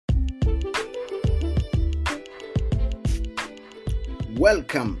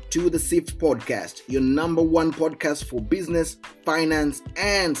Welcome to the SIFT Podcast, your number one podcast for business, finance,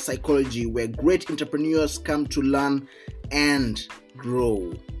 and psychology, where great entrepreneurs come to learn and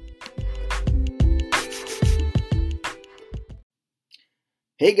grow.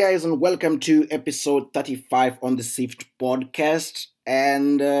 Hey guys, and welcome to episode 35 on the SIFT Podcast.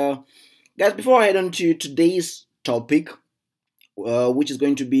 And guys, before I head on to today's topic, which is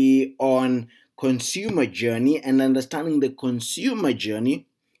going to be on consumer journey and understanding the consumer journey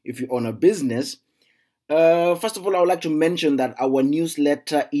if you own a business. First of all, I would like to mention that our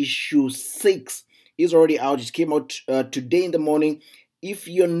newsletter issue 6 is already out. It came out today in the morning. If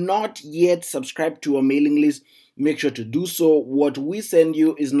you're not yet subscribed to our mailing list, make sure to do so. What we send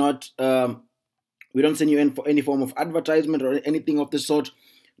you is not, we don't send you in for any form of advertisement or anything of the sort.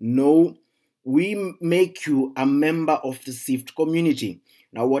 No, we make you a member of the SIFT community.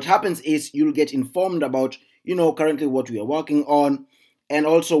 Now, what happens is you'll get informed about, currently what we are working on and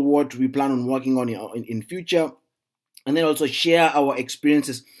also what we plan on working on in future. And then also share our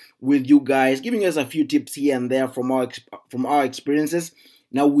experiences with you guys, giving us a few tips here and there from our experiences.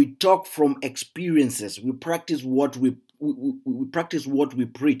 Now, we talk from experiences. We practice what we practice what we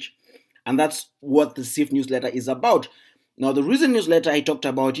preach. And that's what the SIFT newsletter is about. Now, the recent newsletter, I talked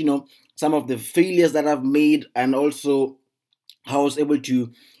about, some of the failures that I've made and also how I was able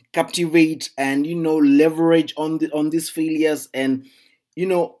to captivate and, leverage on these failures and,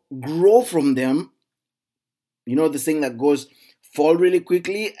 grow from them. The saying that goes, fall really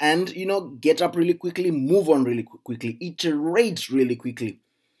quickly and, get up really quickly, move on really quickly, iterate really quickly.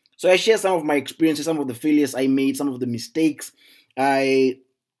 So I share some of my experiences, some of the failures I made, some of the mistakes I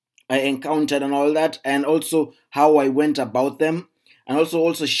encountered and all that, and also how I went about them. And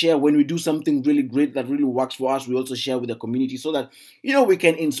also share when we do something really great that really works for us, we also share with the community so that, we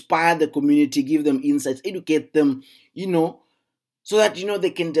can inspire the community, give them insights, educate them, so that, they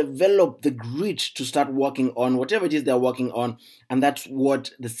can develop the grit to start working on whatever it is they're working on. And that's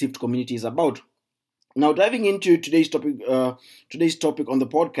what the SIFT community is about. Now, diving into today's topic on the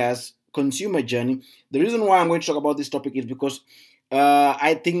podcast, consumer journey. The reason why I'm going to talk about this topic is because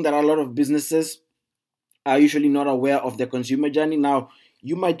I think that a lot of businesses are usually not aware of the consumer journey. Now,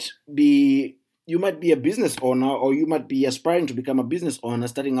 you might be a business owner, or you might be aspiring to become a business owner,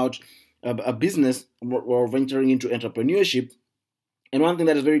 starting out a business or venturing into entrepreneurship. And one thing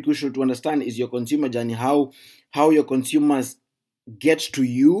that is very crucial to understand is your consumer journey, how your consumers get to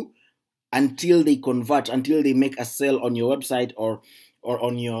you until they convert, until they make a sale on your website or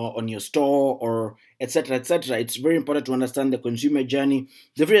on your store, or etc. etc. It's very important to understand the consumer journey,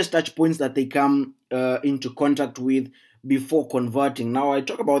 the various touch points that they come into contact with before converting. Now, I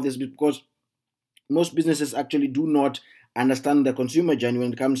talk about this because most businesses actually do not understand the consumer journey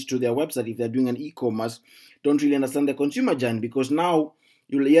when it comes to their website. If they're doing an e-commerce, don't really understand the consumer journey, because now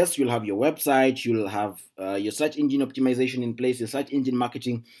you'll have your website, you'll have your search engine optimization in place, your search engine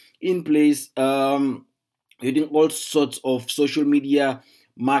marketing in place. You're doing all sorts of social media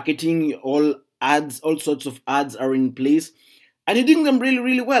marketing, all sorts of ads are in place, and you're doing them really,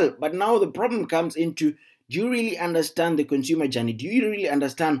 really well. But now the problem comes into, do you really understand the consumer journey? Do you really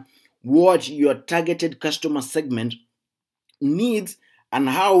understand what your targeted customer segment needs and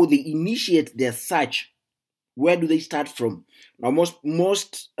how they initiate their search? Where do they start from? Now,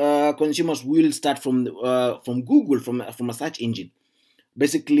 most consumers will start from Google, from a search engine.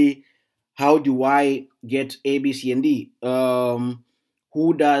 Basically, how do I get A, B, C, and D?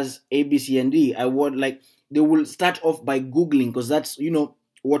 Who does A, B, C, and D? They will start off by Googling, because that's,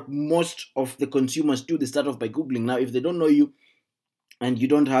 what most of the consumers do. They start off by Googling. Now, if they don't know you and you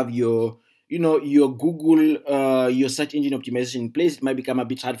don't have your Google, your search engine optimization in place, it might become a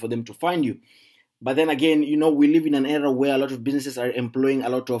bit hard for them to find you. But then again, we live in an era where a lot of businesses are employing a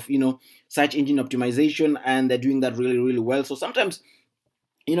lot of, search engine optimization, and they're doing that really, really well. So sometimes,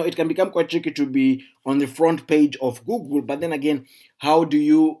 it can become quite tricky to be on the front page of Google. But then again, how do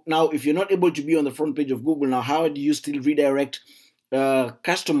you, now, if you're not able to be on the front page of Google, now, how do you still redirect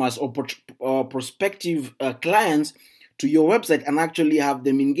customers or prospective clients to your website and actually have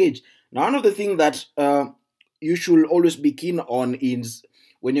them engage? Now, one of the things that you should always be keen on is,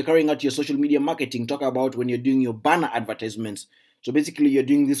 when you're carrying out your social media marketing, talk about when you're doing your banner advertisements. So basically, you're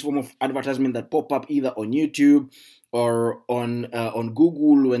doing this form of advertisement that pop up either on YouTube or on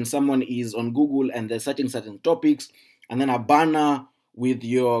Google, when someone is on Google and they're searching certain topics, and then a banner with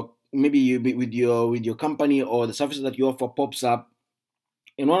your company or the services that you offer pops up.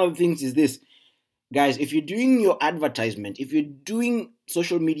 And one of the things is this, guys: if you're doing your advertisement, if you're doing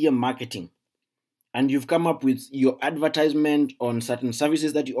social media marketing, and you've come up with your advertisement on certain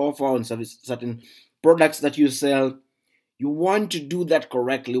services that you offer, on certain products that you sell, You want to do that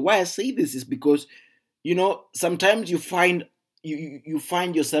correctly. Why I say this is because, sometimes you find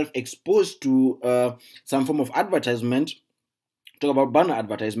yourself exposed to some form of advertisement. Talk about banner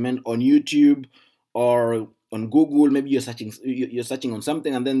advertisement on YouTube or on Google. Maybe you're searching on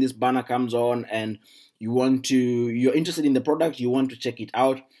something, and then this banner comes on, and you're interested in the product, you want to check it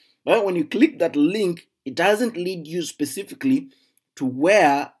out. But when you click that link, it doesn't lead you specifically to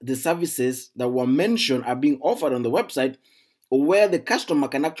where the services that were mentioned are being offered on the website, or where the customer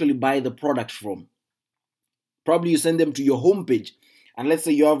can actually buy the product from. Probably you send them to your homepage, and let's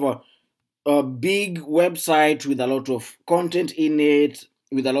say you have a big website with a lot of content in it,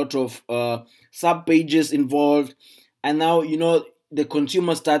 with a lot of sub pages involved, and now the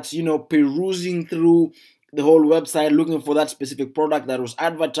consumer starts perusing through the whole website looking for that specific product that was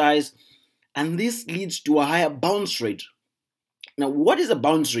advertised, and this leads to a higher bounce rate. Now, what is a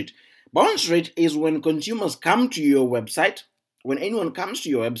bounce rate? Bounce rate is when consumers come to your website, when anyone comes to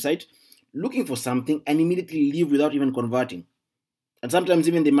your website looking for something and immediately leave without even converting. And sometimes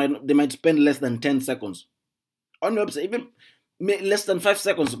even they might spend less than 10 seconds on your website, even less than 5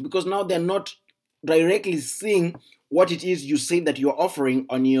 seconds, because now they're not directly seeing what it is you say that you're offering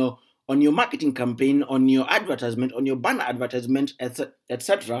on your marketing campaign, on your advertisement, on your banner advertisement,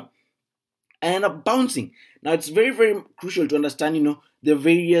 etc., and end up bouncing. Now it's very, very crucial to understand, the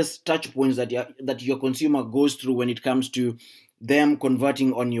various touch points that your consumer goes through when it comes to them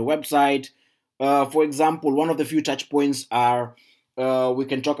converting on your website. For example, one of the few touch points are, we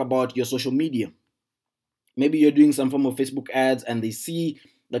can talk about your social media. Maybe you're doing some form of Facebook ads, and they see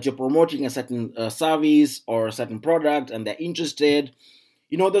that you're promoting a certain service or a certain product, and they're interested.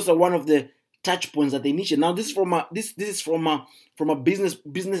 Those are one of the touch points that they initiate. Now, this is from a business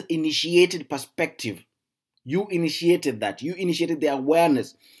initiated perspective. You initiated that. You initiated the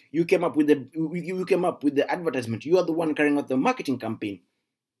awareness. You came up with the advertisement. You are the one carrying out the marketing campaign.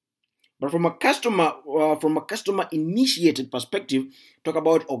 But from a customer initiated perspective, talk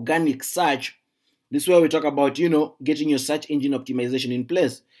about organic search. This is where we talk about getting your search engine optimization in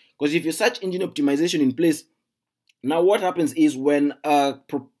place. Because if your search engine optimization in place, now what happens is when a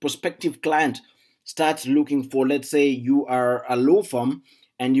prospective client starts looking for, let's say you are a law firm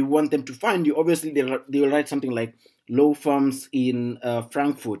and you want them to find you, obviously they will write something like law firms in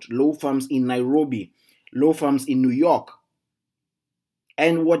Frankfurt, law firms in Nairobi, law firms in New York.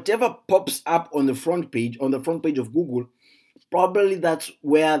 And whatever pops up on the front page of Google, probably that's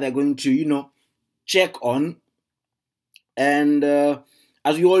where they're going to, check on. And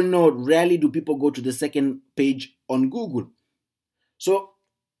as you all know, rarely do people go to the second page on Google. So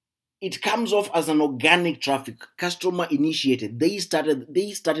it comes off as an organic traffic, customer initiated. They started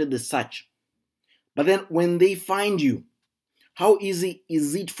the search. But then when they find you, how easy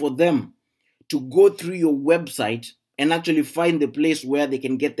is it for them to go through your website and actually find the place where they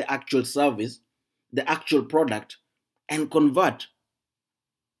can get the actual service, the actual product, and convert?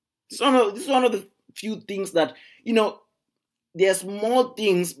 This is one of the few things that, they're small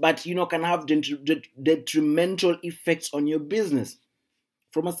things, but, can have detrimental effects on your business.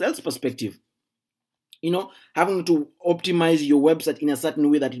 From a sales perspective, having to optimize your website in a certain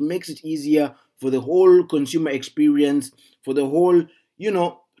way that it makes it easier for the whole consumer experience, for the whole,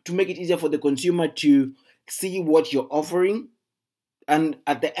 to make it easier for the consumer to see what you're offering, and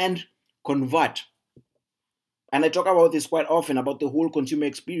at the end, convert. And I talk about this quite often, about the whole consumer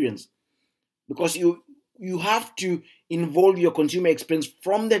experience, because you have to involve your consumer experience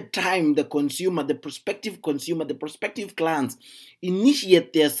from the time the consumer, the prospective clients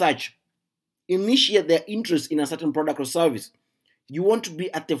initiate their search, initiate their interest in a certain product or service. You want to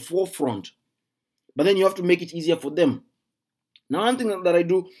be at the forefront, but then you have to make it easier for them. Now, one thing that I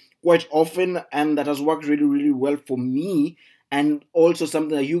do quite often and that has worked really, really well for me, and also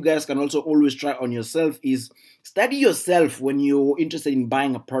something that you guys can also always try on yourself, is study yourself when you're interested in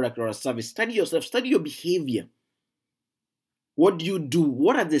buying a product or a service. Study yourself, study your behavior. What do you do?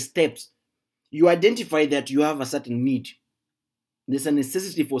 What are the steps? You identify that you have a certain need. There's a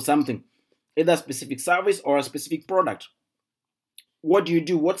necessity for something, either a specific service or a specific product. What do you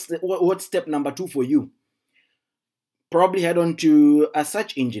do? What's step number 2 for you? Probably head on to a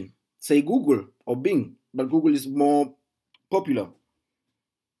search engine, say Google or Bing, but Google is more popular.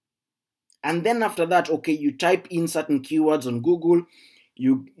 And then after that, okay, you type in certain keywords on Google.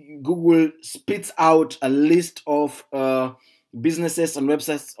 Google spits out a list of businesses and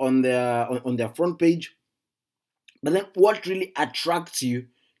websites on their front page. But then what really attracts you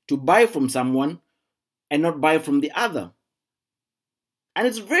to buy from someone and not buy from the other? And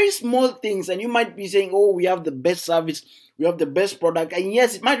it's very small things, and you might be saying, oh, we have the best service, we have the best product. And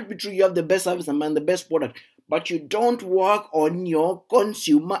yes, it might be true, you have the best service and the best product. but you don't work on your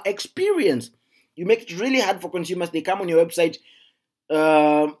consumer experience. You make it really hard for consumers. They come on your website,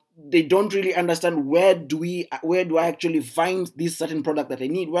 they don't really understand where do I actually find this certain product that I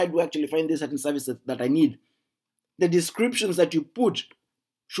need? Where do I actually find this certain service that I need? The descriptions that you put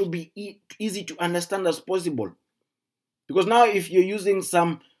should be easy to understand as possible. Because now if you're using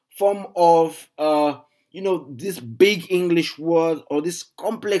some form of this big English word or this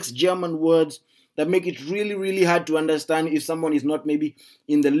complex German words that make it really, really hard to understand, if someone is not maybe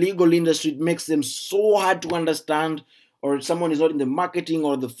in the legal industry, it makes them so hard to understand, or if someone is not in the marketing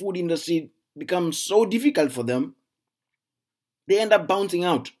or the food industry, it becomes so difficult for them, they end up bouncing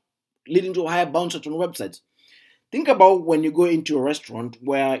out, leading to a higher bounce rate on websites. Think about when you go into a restaurant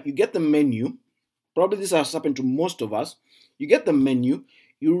where you get the menu. Probably this has happened to most of us. You get the menu,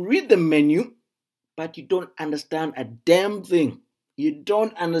 you read the menu, but you don't understand a damn thing. You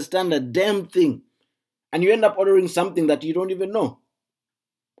don't understand a damn thing. And you end up ordering something that you don't even know.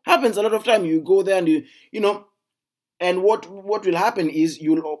 Happens a lot of time. You go there and and what will happen is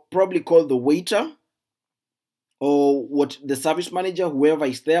you'll probably call the waiter or the service manager, whoever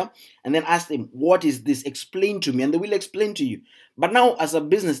is there, and then ask them, what is this? Explain to me. And they will explain to you. But now, as a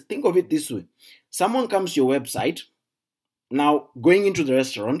business, think of it this way. Someone comes to your website, now going into the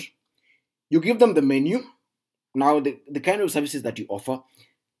restaurant, you give them the menu, now the kind of services that you offer.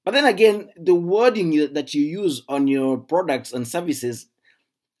 But then again, the wording that you use on your products and services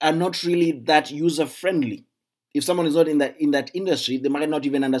are not really that user-friendly. If someone is not in that industry, they might not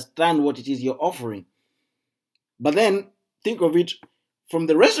even understand what it is you're offering. But then, think of it from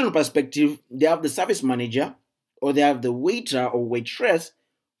the restaurant perspective. They have the service manager or they have the waiter or waitress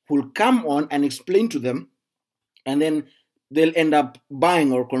who will come on and explain to them, and then they'll end up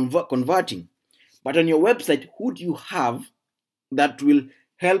buying or converting. But on your website, who do you have that will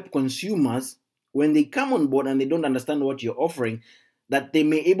help consumers when they come on board and they don't understand what you're offering, that they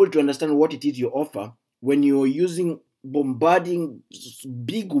may be able to understand what it is you offer when you're bombarding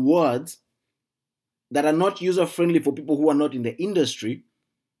big words that are not user-friendly for people who are not in the industry?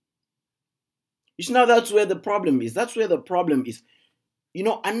 You see, now that's where the problem is. That's where the problem is.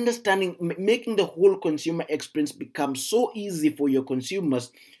 Understanding, making the whole consumer experience become so easy for your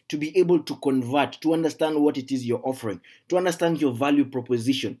consumers to be able to convert, to understand what it is you're offering, to understand your value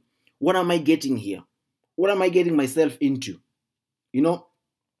proposition. What am I getting here? What am I getting myself into?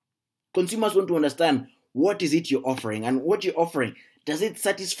 Consumers want to understand what is it you're offering, and what you're offering, does it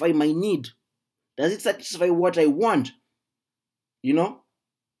satisfy my need? Does it satisfy what I want? But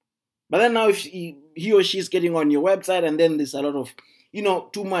then now if he or she is getting on your website and then there's a lot of,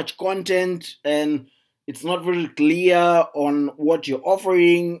 too much content and it's not very clear on what you're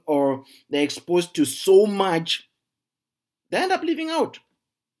offering, or they're exposed to so much, they end up leaving out.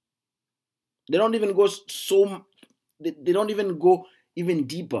 They don't even go they don't even go even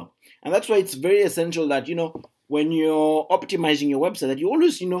deeper. And that's why it's very essential that, when you're optimizing your website, that you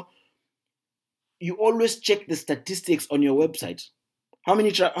always, you always check the statistics on your website. How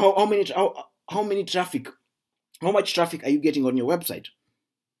much traffic are you getting on your website?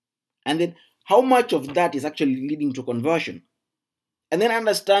 And then how much of that is actually leading to conversion? And then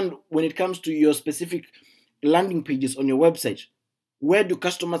understand, when it comes to your specific landing pages on your website, where do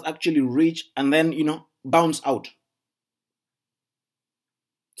customers actually reach and then, bounce out?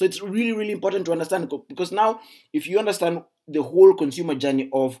 So it's really, really important to understand, because now if you understand the whole consumer journey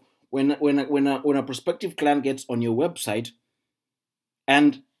of when a prospective client gets on your website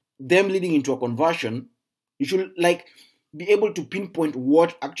and them leading into a conversion, you should be able to pinpoint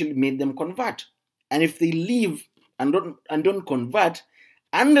what actually made them convert. And if they leave and don't convert,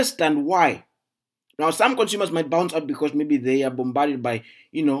 understand why. Now, some consumers might bounce out because maybe they are bombarded by,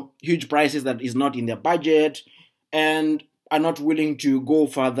 huge prices that is not in their budget, and are not willing to go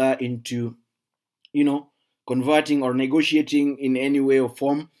further into, converting or negotiating in any way or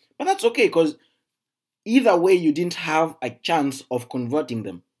form. But that's okay, because either way, you didn't have a chance of converting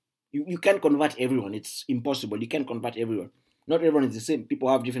them. You can't convert everyone. It's impossible. You can't convert everyone. Not everyone is the same. People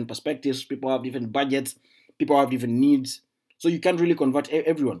have different perspectives. People have different budgets. People have different needs. So you can't really convert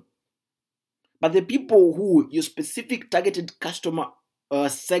everyone. But the people who your specific targeted customer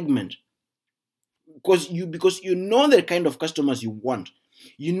segment, because you know the kind of customers you want,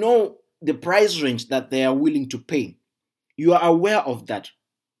 you know the price range that they are willing to pay. You are aware of that.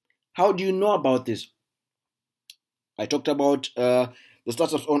 How do you know about this? I talked about the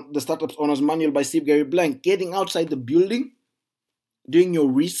Startups Owners Manual by Steve Gary Blank. Getting outside the building, doing your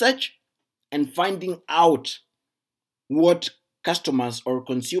research, and finding out what customers or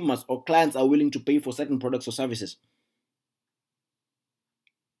consumers or clients are willing to pay for certain products or services.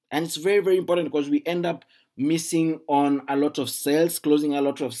 And it's very, very important, because we end up missing on a lot of sales, closing a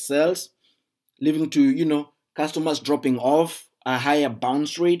lot of sales, leading to customers dropping off, a higher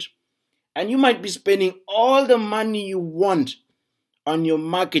bounce rate, and you might be spending all the money you want on your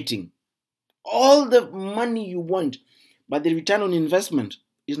marketing, all the money you want, but the return on investment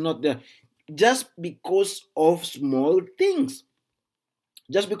is not there, just because of small things,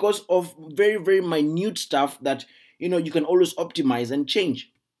 just because of very, very minute stuff that you can always optimize and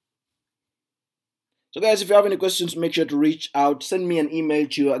change. So guys, if you have any questions, make sure to reach out. Send me an email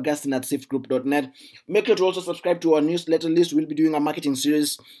to augustine@siftgroup.net. Make sure to also subscribe to our newsletter list. We'll be doing a marketing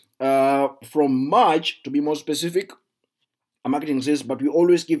series from March, to be more specific, a marketing series, but we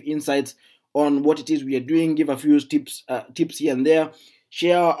always give insights on what it is we are doing, give a few tips here and there,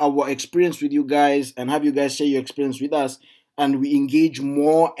 share our experience with you guys, and have you guys share your experience with us, and we engage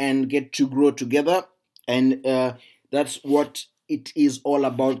more and get to grow together. And that's what it is all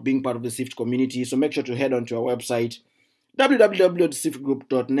about, being part of the SIFT community. So make sure to head on to our website,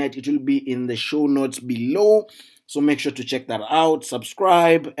 www.siftgroup.net. It will be in the show notes below. So make sure to check that out,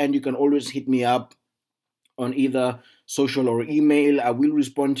 subscribe, and you can always hit me up on either social or email. I will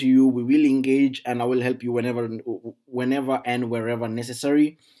respond to you. We will engage, and I will help you whenever and wherever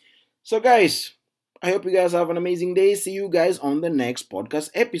necessary. So guys, I hope you guys have an amazing day. See you guys on the next podcast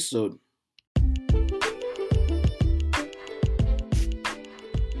episode.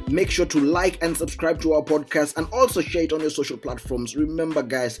 Make sure to like and subscribe to our podcast, and also share it on your social platforms. Remember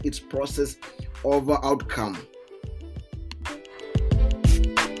guys, it's process over outcome.